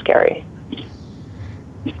perceive it as scary.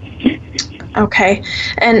 Okay.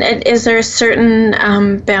 And is there a certain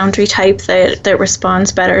boundary type that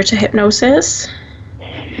responds better to hypnosis?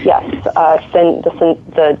 Yes.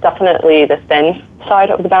 Definitely the thin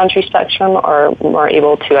side of the boundary spectrum are more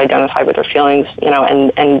able to identify with their feelings,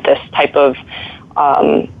 and this type of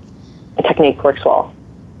technique works well.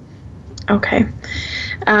 Okay.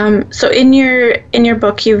 So in your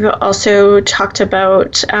book, you've also talked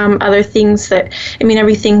about other things that,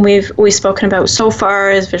 everything we've spoken about so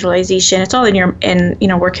far is visualization. It's all in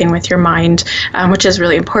working with your mind, which is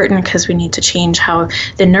really important because we need to change how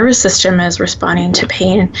the nervous system is responding to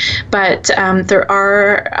pain. But there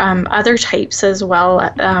are other types as well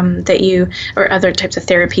or other types of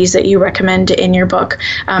therapies that you recommend in your book.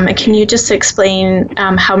 And can you just explain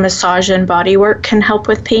how massage and body work can help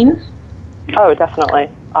with pain? Oh, definitely.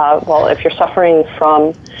 Well, if you're suffering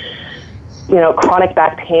from, chronic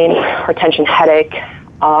back pain or tension headache,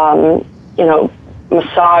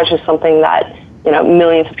 massage is something that,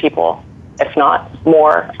 millions of people, if not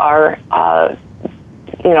more, are,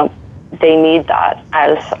 they need that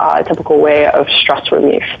as a typical way of stress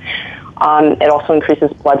relief. It also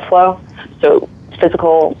increases blood flow, so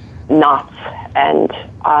physical knots and,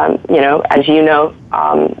 as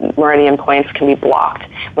meridian points can be blocked.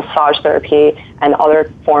 Massage therapy and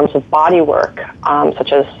other forms of body work,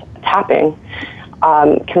 such as tapping,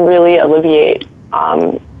 can really alleviate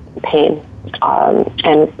pain. And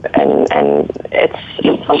it's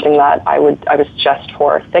something that I would suggest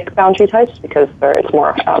for thick boundary types because it's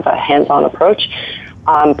more of a hands-on approach.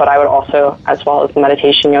 But I would also, as well as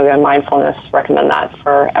meditation, yoga, and mindfulness, recommend that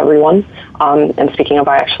for everyone. And speaking of,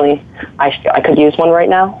 I could use one right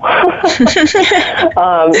now.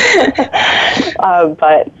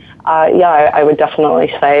 I would definitely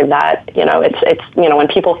say that, it's when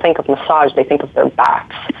people think of massage, they think of their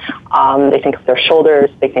backs, they think of their shoulders,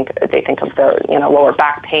 they think of their, lower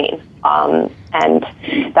back pain. And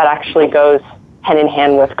that actually goes hand in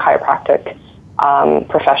hand with chiropractic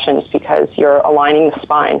professions because you're aligning the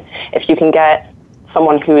spine. If you can get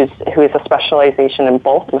someone who is a specialization in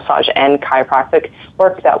both massage and chiropractic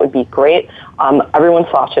work, that would be great. Everyone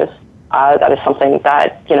slouches. That is something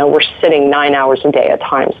that, we're sitting 9 hours a day at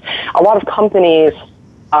times. A lot of companies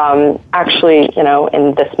actually,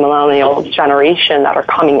 in this millennial generation that are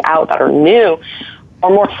coming out, that are new, are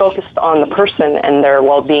more focused on the person and their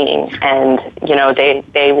well-being. And,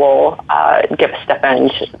 they will give a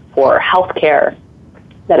stipend for healthcare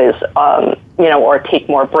that is, or take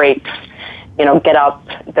more breaks, get up.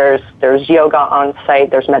 There's yoga on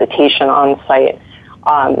site. There's meditation on site.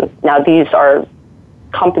 Now, these are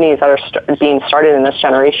companies that are being started in this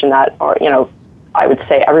generation that are, I would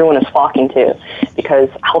say everyone is flocking to because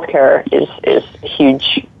healthcare is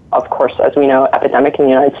huge, of course, as we know, epidemic in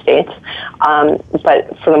the United States.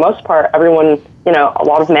 But for the most part, everyone, a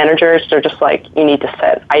lot of managers, they're just like, you need to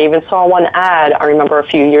sit. I even saw one ad, I remember a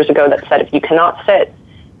few years ago, that said if you cannot sit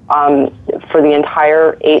for the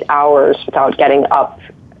entire 8 hours without getting up,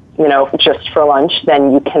 just for lunch,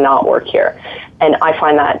 then you cannot work here. And I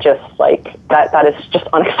find that just like, that is just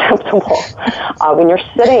unacceptable. When you're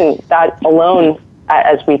sitting, that alone,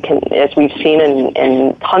 as we've seen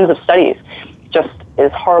in tons of studies, just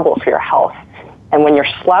is horrible for your health. And when you're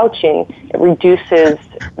slouching, it reduces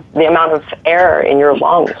the amount of air in your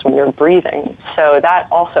lungs when you're breathing. So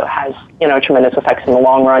that also has, tremendous effects in the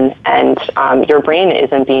long run. And your brain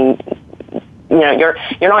isn't being, you're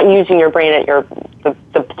not using your brain at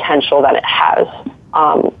the potential that it has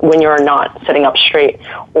when you're not sitting up straight,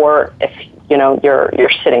 or if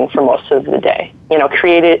you're sitting for most of the day.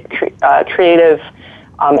 Creative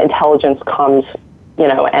intelligence comes,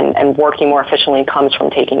 and working more efficiently comes from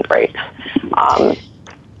taking breaks.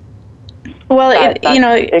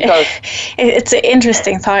 It's an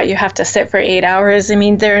interesting thought. You have to sit for 8 hours. I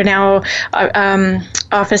mean, there are now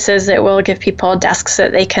offices that will give people desks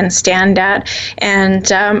that they can stand at.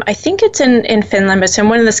 And I think it's in Finland, but it's in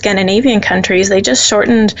one of the Scandinavian countries. They just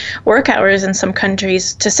shortened work hours in some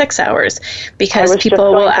countries to 6 hours because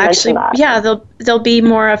people will actually, they'll be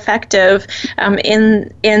more effective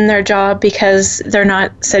in their job because they're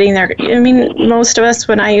not sitting there. I mean, most of us,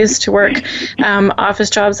 when I used to work office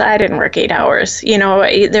jobs, I didn't work 8 hours.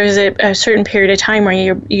 There's a certain period of time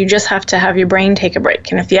where you just have to have your brain take a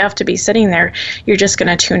break. And if you have to be sitting there, you're just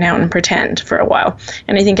going to tune out and pretend for a while.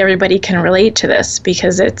 And I think everybody can relate to this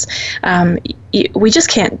because it's we just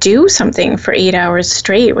can't do something for 8 hours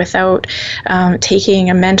straight without taking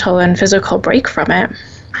a mental and physical break from it.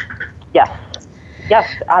 Yes,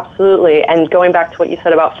 absolutely. And going back to what you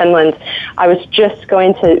said about Finland, I was just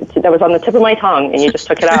going to that was on the tip of my tongue, and you just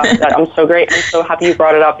took it out. I'm so happy you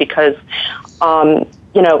brought it up because,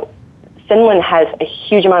 Finland has a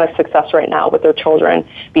huge amount of success right now with their children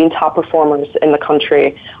being top performers in the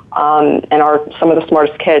country, and are some of the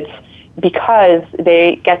smartest kids because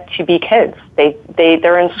they get to be kids.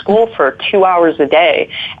 They're in school for 2 hours a day,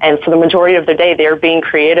 and for the majority of the day, they're being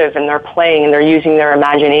creative and they're playing and they're using their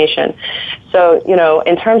imagination. So,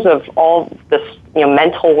 in terms of all this,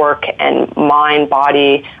 mental work and mind,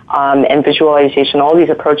 body, and visualization, all these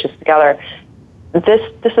approaches together, this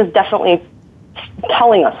is definitely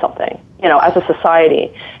telling us something, as a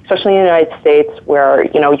society, especially in the United States where,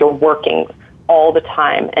 you're working all the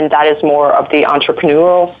time, and that is more of the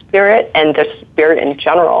entrepreneurial spirit and the spirit in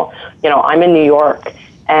general. I'm in New York,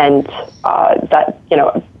 and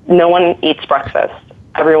no one eats breakfast.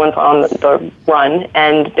 Everyone's on the run,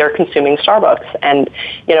 and they're consuming Starbucks, and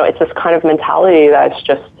it's this kind of mentality that's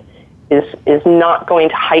just is not going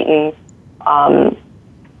to heighten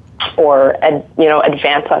or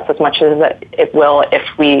advance us as much as it will if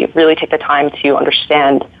we really take the time to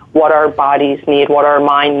understand what our bodies need, what our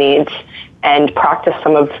mind needs, and practice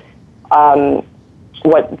some of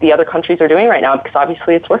what the other countries are doing right now, because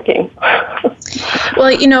obviously it's working. Well,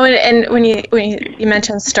 and when you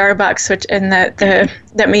mentioned Starbucks,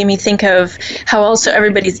 that made me think of how also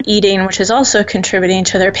everybody's eating, which is also contributing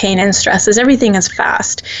to their pain and stress, is everything is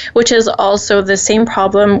fast, which is also the same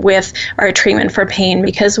problem with our treatment for pain,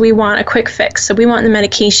 because we want a quick fix. So we want the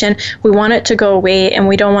medication, we want it to go away, and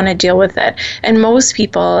we don't want to deal with it. And most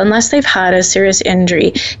people, unless they've had a serious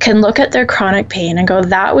injury, can look at their chronic pain and go,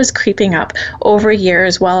 that was creeping up over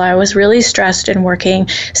years while I was really stressed and working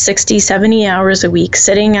 60, 70 hours a week,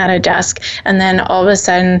 sitting at a desk, and then all of a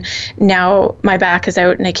sudden now my back is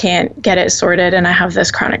out and I can't get it sorted and I have this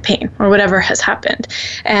chronic pain or whatever has happened.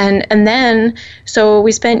 And then, so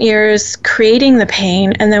we spent years creating the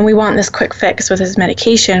pain, and then we want this quick fix with this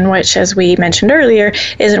medication, which, as we mentioned earlier,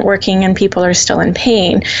 isn't working and people are still in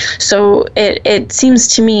pain. So it seems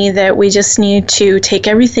to me that we just need to take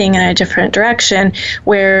everything in a different direction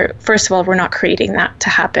where, first of all, we're not creating that to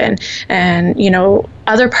happen. And,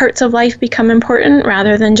 other parts of life become important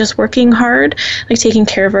rather than just working hard, like taking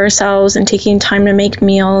care of ourselves and taking time to make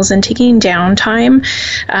meals and taking downtime,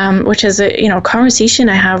 which is a conversation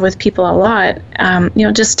I have with people a lot.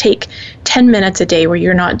 Just take 10 minutes a day where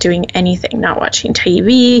you're not doing anything, not watching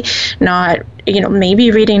TV, not maybe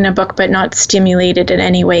reading a book, but not stimulated in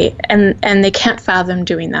any way. And they can't fathom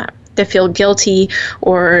doing that. They feel guilty,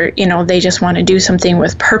 or they just want to do something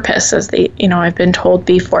with purpose, as they I've been told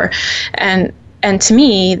before. And to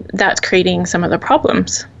me, that's creating some of the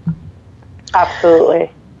problems. Absolutely.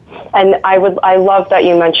 And I love that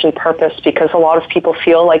you mentioned purpose, because a lot of people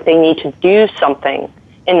feel like they need to do something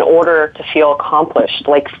in order to feel accomplished,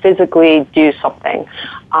 like physically do something.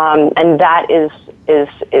 And that is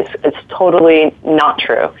totally not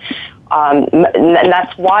true. And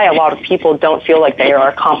that's why a lot of people don't feel like they are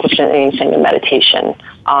accomplishing anything in meditation.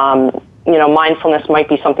 mindfulness might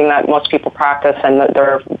be something that most people practice, and that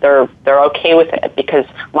they're okay with it, because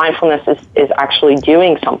mindfulness is actually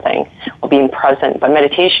doing something or being present. But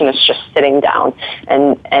meditation is just sitting down,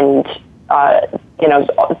 and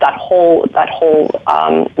that whole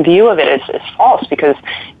view of it is false, because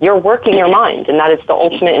you're working your mind, and that is the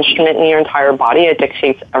ultimate instrument in your entire body. It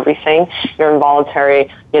dictates everything: your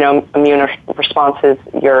involuntary, immune responses,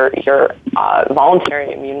 your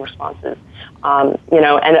voluntary immune responses. And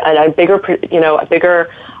a bigger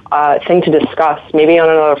thing to discuss, maybe on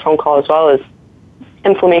another phone call as well, is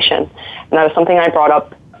inflammation. And that was something I brought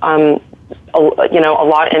up, a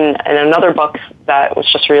lot in another book that was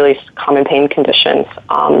just released, Common Pain Conditions.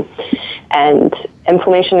 And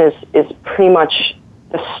inflammation is pretty much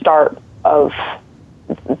the start of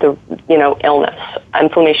the, illness.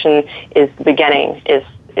 Inflammation is the beginning, is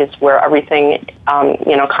where everything,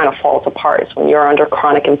 kind of falls apart. It's when you're under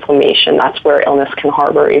chronic inflammation, that's where illness can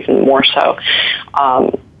harbor even more so.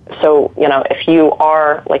 So, if you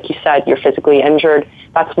are, like you said, you're physically injured,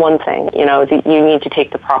 that's one thing. You need to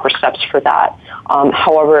take the proper steps for that.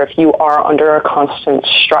 However, if you are under a constant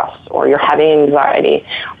stress, or you're having anxiety,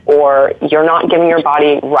 or you're not giving your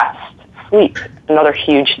body rest, sleep, another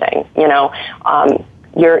huge thing.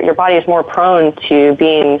 Your body is more prone to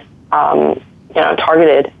being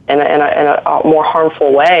targeted in a more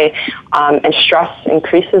harmful way, and stress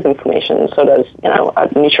increases inflammation. So does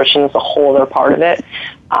nutrition as a whole. They're part of it,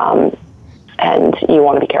 and you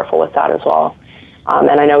want to be careful with that as well.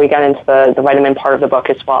 And I know we got into the vitamin part of the book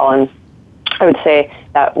as well, and I would say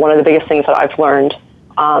that one of the biggest things that I've learned,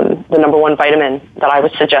 the number one vitamin that I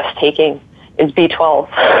would suggest taking is B12.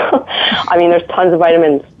 I mean, there's tons of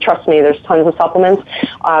vitamins. Trust me, there's tons of supplements,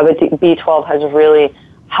 but B12 has really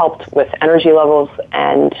helped with energy levels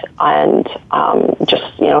and just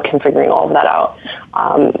configuring all of that out.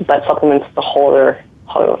 But supplements the whole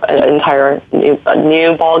entire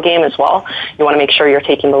new ball game as well. You want to make sure you're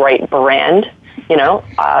taking the right brand.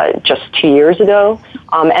 Just 2 years ago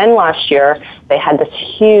and last year, they had this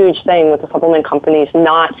huge thing with the supplement companies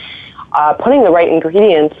not putting the right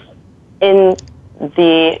ingredients in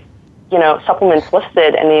the supplements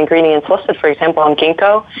listed, and the ingredients listed. For example, on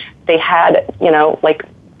Ginkgo, they had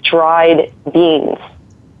dried beans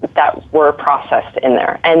that were processed in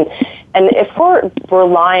there. And if we're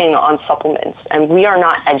relying on supplements and we are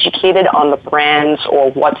not educated on the brands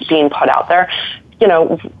or what's being put out there,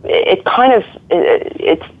 it kind of,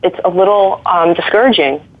 it's a little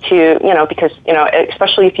discouraging to, because,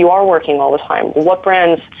 especially if you are working all the time, what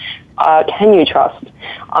brands can you trust?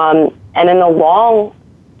 And in the long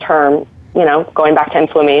term, going back to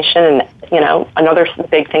inflammation, and, another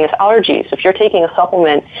big thing is allergies. If you're taking a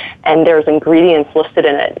supplement and there's ingredients listed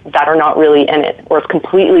in it that are not really in it, or it's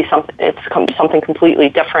something completely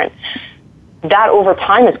different, that over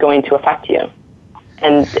time is going to affect you.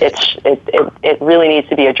 And it really needs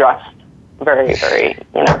to be addressed very, very,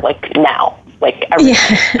 now. Yeah,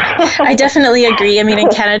 I definitely agree. I mean, in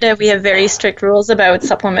Canada, we have very strict rules about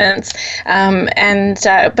supplements, but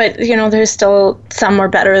there's still some are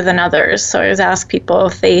better than others. So I always ask people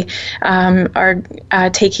if they are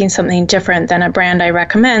taking something different than a brand I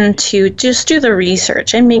recommend, to just do the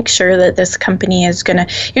research and make sure that this company is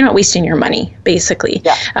you're not wasting your money, basically.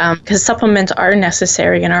 Yeah. Because supplements are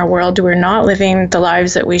necessary in our world. We're not living the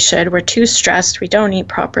lives that we should. We're too stressed. We don't eat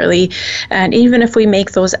properly. And even if we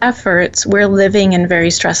make those efforts, we're living in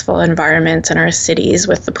very stressful environments in our cities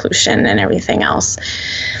with the pollution and everything else.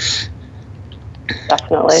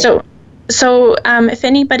 Definitely. So if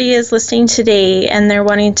anybody is listening today and they're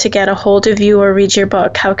wanting to get a hold of you or read your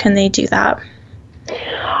book, how can they do that?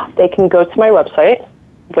 They can go to my website,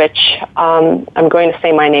 which I'm going to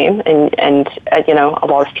say my name, and a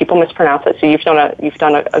lot of people mispronounce it. So you've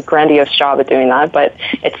done a grandiose job at doing that. But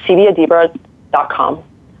it's CBADibra.com,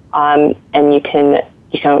 and you can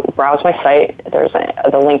browse my site. There's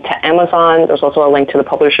the link to Amazon. There's also a link to the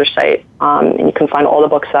publisher site, and you can find all the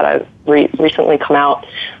books that have recently come out,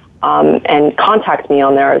 and contact me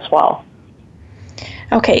on there as well.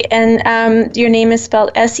 Okay, and your name is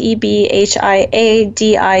spelled SEBHIADIBRA,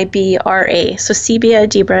 so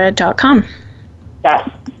CBADibra.com. Yes.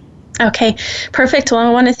 Okay, perfect. Well,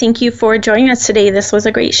 I want to thank you for joining us today. This was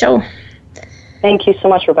a great show. Thank you so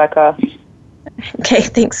much, Rebecca. Okay,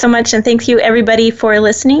 thanks so much, and thank you everybody for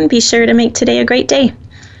listening. Be sure to make today a great day.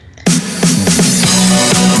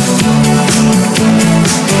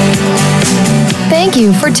 Thank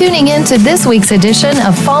you for tuning in to this week's edition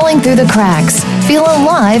of Falling Through the Cracks. Feel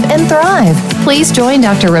alive and thrive. Please join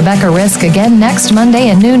Dr. Rebecca Risk again next Monday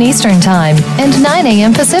at noon Eastern Time and 9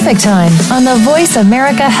 a.m. Pacific Time on the Voice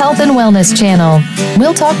America Health and Wellness Channel.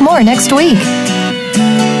 We'll talk more next week.